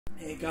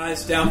Hey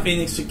guys, Down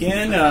Phoenix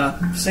again.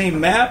 Same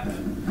map,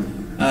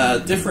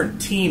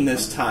 different team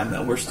this time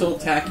though. We're still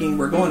attacking.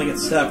 We're going to get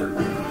severed.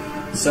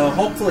 So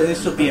hopefully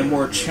this will be a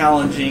more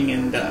challenging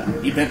and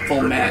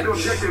eventful match.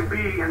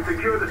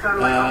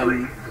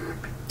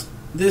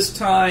 This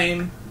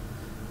time,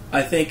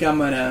 I think I'm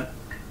gonna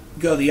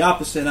go the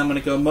opposite. I'm gonna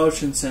go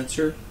motion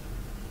sensor.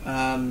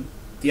 The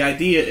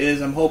idea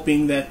is I'm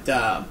hoping that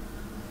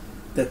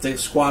that the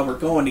squad we're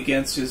going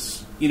against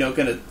is, you know,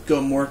 going to go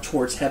more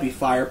towards heavy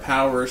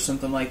firepower or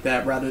something like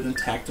that rather than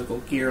tactical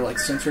gear like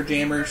sensor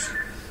jammers.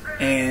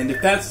 And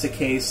if that's the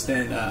case,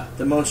 then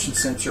the motion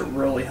sensor will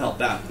really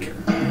help out here.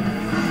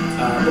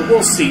 But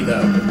we'll see,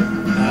 though.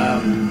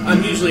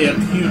 I'm usually a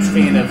huge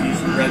fan of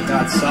using red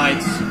dot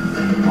sights.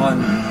 On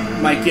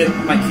my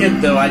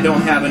kit, though, I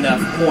don't have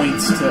enough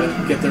points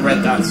to get the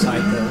red dot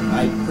sight, though.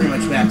 I pretty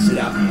much maxed it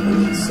out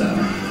completely, so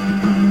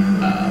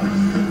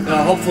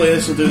hopefully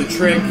this will do the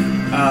trick.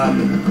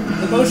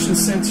 The motion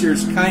sensor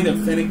is kind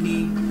of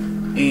finicky,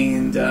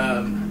 and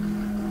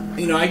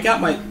you know, I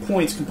got my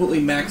points completely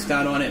maxed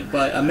out on it,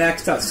 but a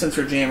maxed out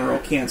sensor jammer will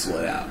cancel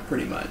it out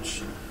pretty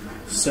much.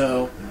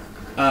 So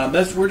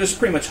we're just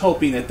pretty much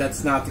hoping that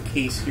that's not the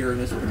case here in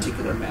this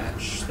particular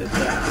match.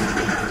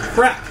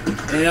 Crap!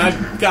 And I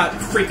got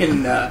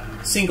freaking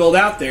singled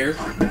out there.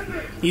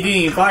 He didn't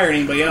even fire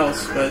anybody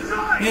else, but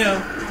you know,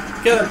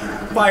 gotta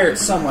fire at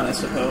someone, I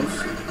suppose.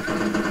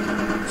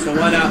 So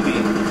why not me?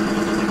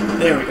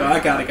 There we go, I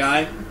got a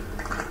guy.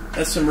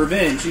 That's some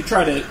revenge. You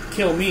try to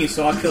kill me,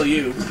 so I'll kill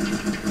you.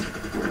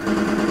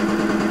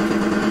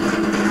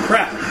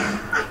 Crap!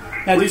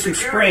 Had to do some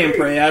spray and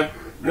pray. I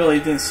really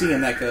didn't see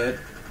him that good.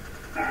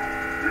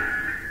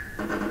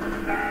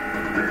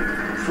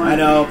 I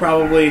know,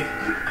 probably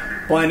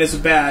blind as a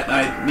bat.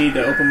 I need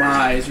to open my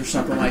eyes or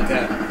something like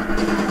that.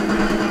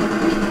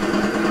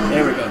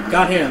 There we go.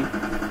 Got him.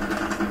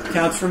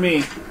 Counts for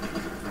me.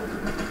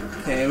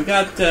 Okay, we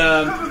got,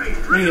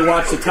 we need to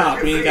watch the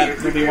top. We got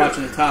to be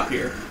watching the top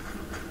here.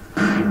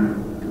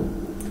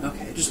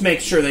 Okay, just make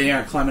sure they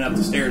aren't climbing up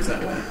the stairs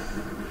that way.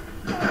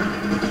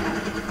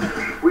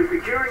 We're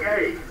securing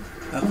A.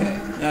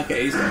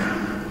 Okay, he's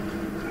there.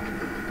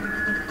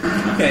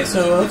 Okay,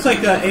 so it looks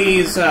like A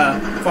is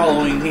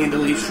following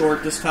handily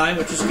short this time,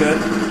 which is good.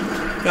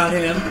 Got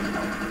him.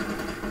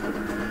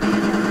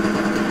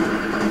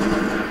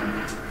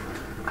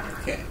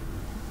 Okay.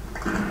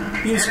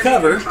 Use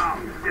cover.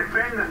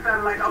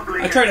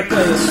 I try to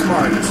play this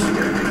smart.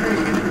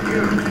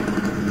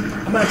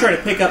 I'm going to try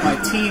to pick up my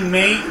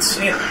teammates.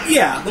 And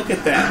yeah, look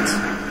at that.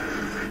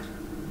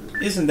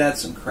 Isn't that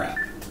some crap?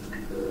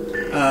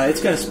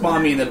 It's going to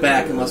spawn me in the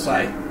back unless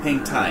I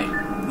hang tight.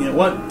 You know,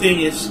 one thing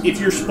is, if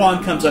your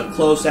spawn comes up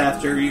close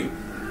after you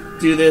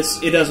do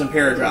this, it doesn't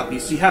paradrop you.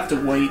 So you have to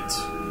wait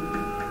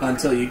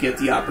until you get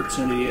the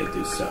opportunity to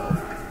do so.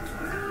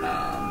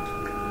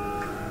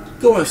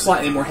 Going with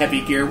slightly more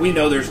heavy gear, we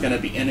know there's going to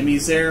be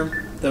enemies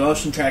there. The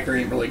motion tracker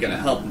ain't really going to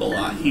help them a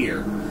lot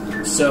here.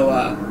 So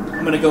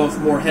I'm going to go with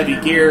more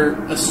heavy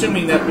gear,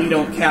 assuming that we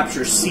don't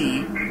capture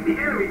C.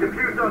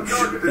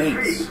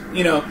 Thanks.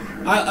 You know,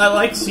 I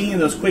like seeing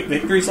those quick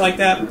victories like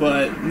that,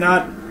 but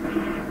not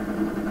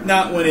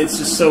when it's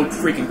just so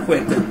freaking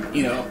quick that,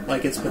 you know,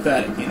 like it's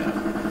pathetic, you know.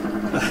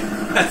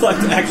 I'd like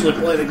to actually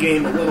play the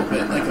game a little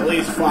bit, like at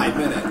least 5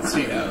 minutes,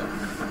 you know.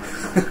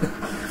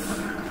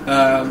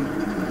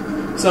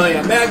 So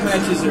yeah, mag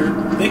matches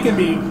they can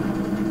be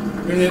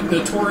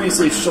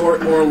notoriously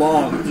short or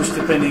long, just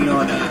depending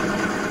on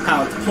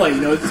how to play.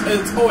 You know,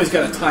 it's always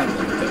got a time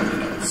limit, though. You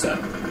know, so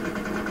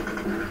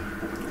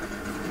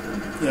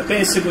you know,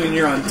 basically when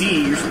you're on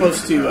D, you're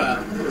supposed to.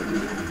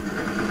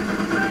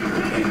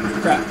 Okay,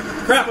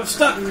 crap! I'm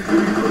stuck.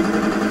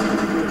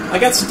 I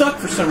got stuck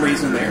for some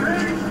reason there.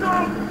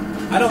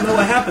 I don't know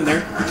what happened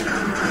there.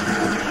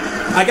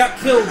 I got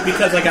killed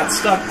because I got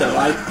stuck, though.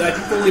 I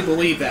fully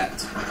believe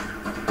that.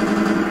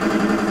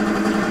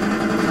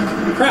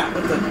 Crap!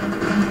 What the?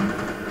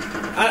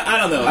 I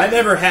don't know. I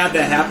never had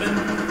that happen.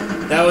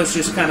 That was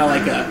just kind of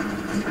like a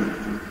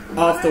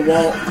off the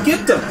wall.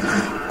 Get them!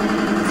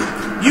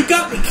 You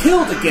got me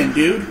killed again,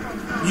 dude.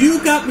 You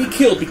got me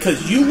killed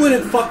because you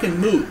wouldn't fucking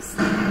move.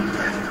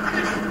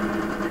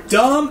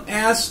 Dumb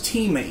ass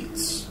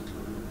teammates.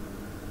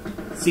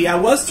 See, I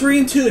was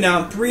 3-2. Now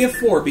I'm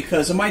 3-4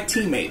 because of my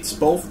teammates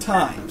both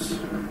times.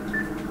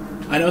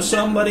 I know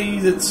somebody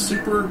that's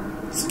super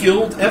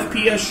skilled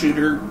FPS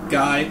shooter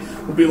guy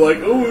will be like,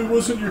 oh, it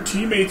wasn't your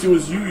teammates, it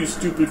was you, you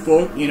stupid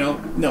fuck. You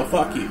know, no,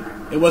 fuck you.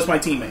 It was my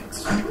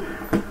teammates.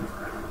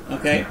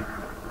 Okay?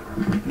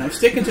 And I'm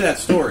sticking to that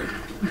story.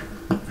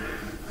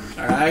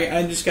 Alright,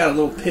 I just got a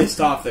little pissed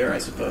off there, I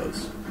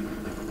suppose.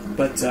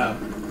 But, have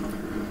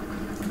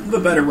a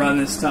better run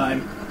this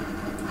time.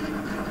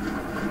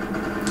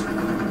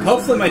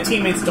 Hopefully my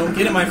teammates don't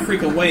get in my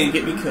freaking way and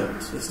get me killed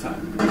this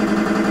time.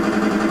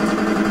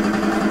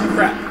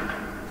 Crap.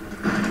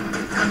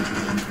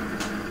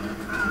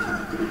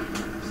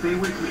 Stay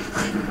with me.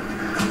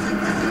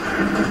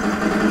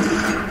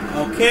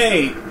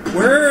 Okay,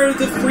 where are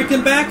the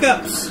freaking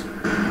backups?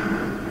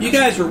 You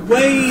guys are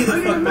way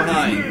the fuck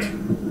behind.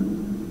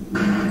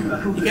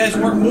 You guys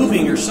weren't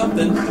moving or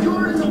something. This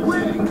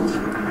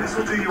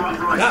will do you up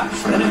right.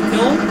 Gosh, that didn't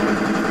kill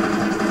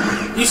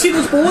him. You see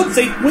those bullets?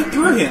 They went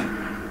through him.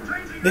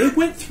 They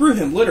went through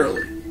him,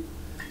 literally.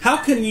 How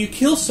can you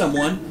kill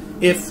someone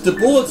if the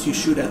bullets you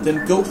shoot at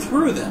them go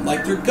through them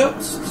like they're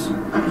ghosts?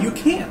 You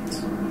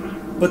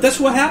can't. But that's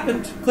what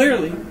happened,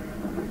 clearly.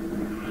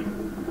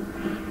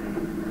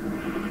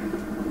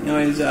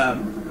 Anyways,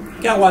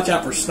 gotta watch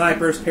out for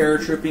snipers,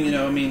 paratrooping, you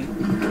know, I mean,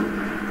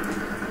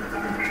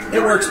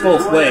 it works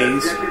both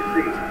ways.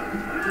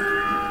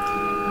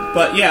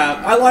 But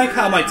yeah, I like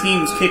how my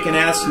team's kicking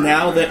ass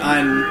now that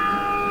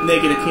I'm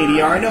negative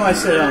KDR. I know I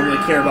said I don't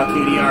really care about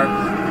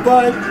KDR,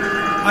 but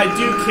I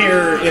do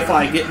care if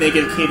I get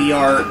negative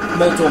KDR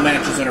multiple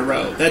matches in a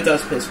row. That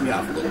does piss me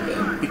off a little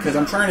bit, because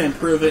I'm trying to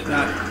improve it,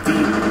 not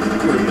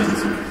de-improve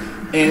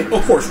it. And,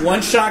 of course,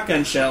 one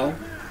shotgun shell,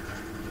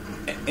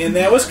 and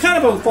that was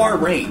kind of a far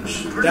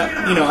range.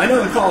 That, you know, I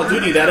know in Call of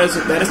Duty that's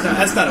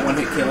not a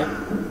one-hit kill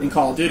in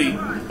Call of Duty,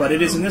 but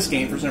it is in this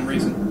game for some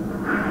reason.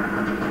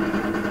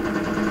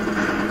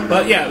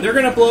 But yeah, they're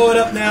gonna blow it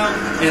up now,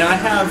 and I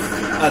have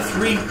a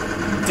 3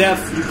 death.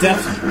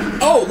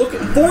 Oh, look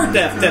at 4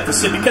 death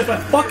deficit because my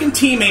fucking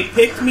teammate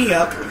picked me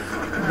up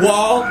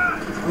while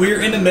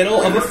we're in the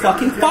middle of a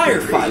fucking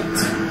firefight.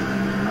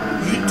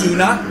 You do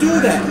not do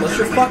that unless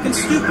you're fucking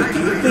stupid. Do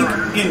you think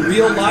in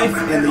real life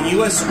in the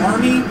U.S.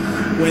 Army,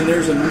 when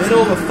there's a middle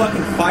of a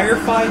fucking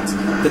firefight,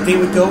 that they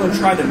would go and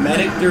try to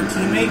medic their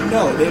teammate?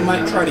 No, they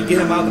might try to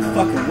get him out of the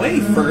fucking way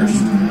first.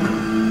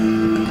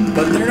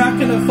 But they're not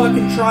gonna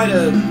fucking try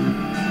to,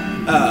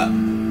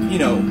 you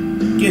know,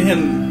 get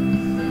him,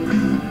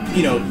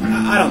 you know,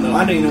 I don't know.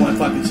 I don't even know what I'm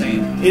fucking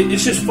saying.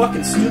 It's just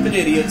fucking stupid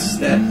idiots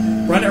that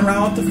run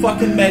around with the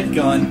fucking med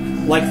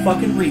gun like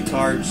fucking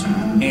retards,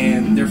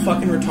 and they're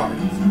fucking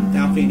retarded.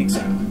 Down Phoenix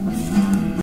out.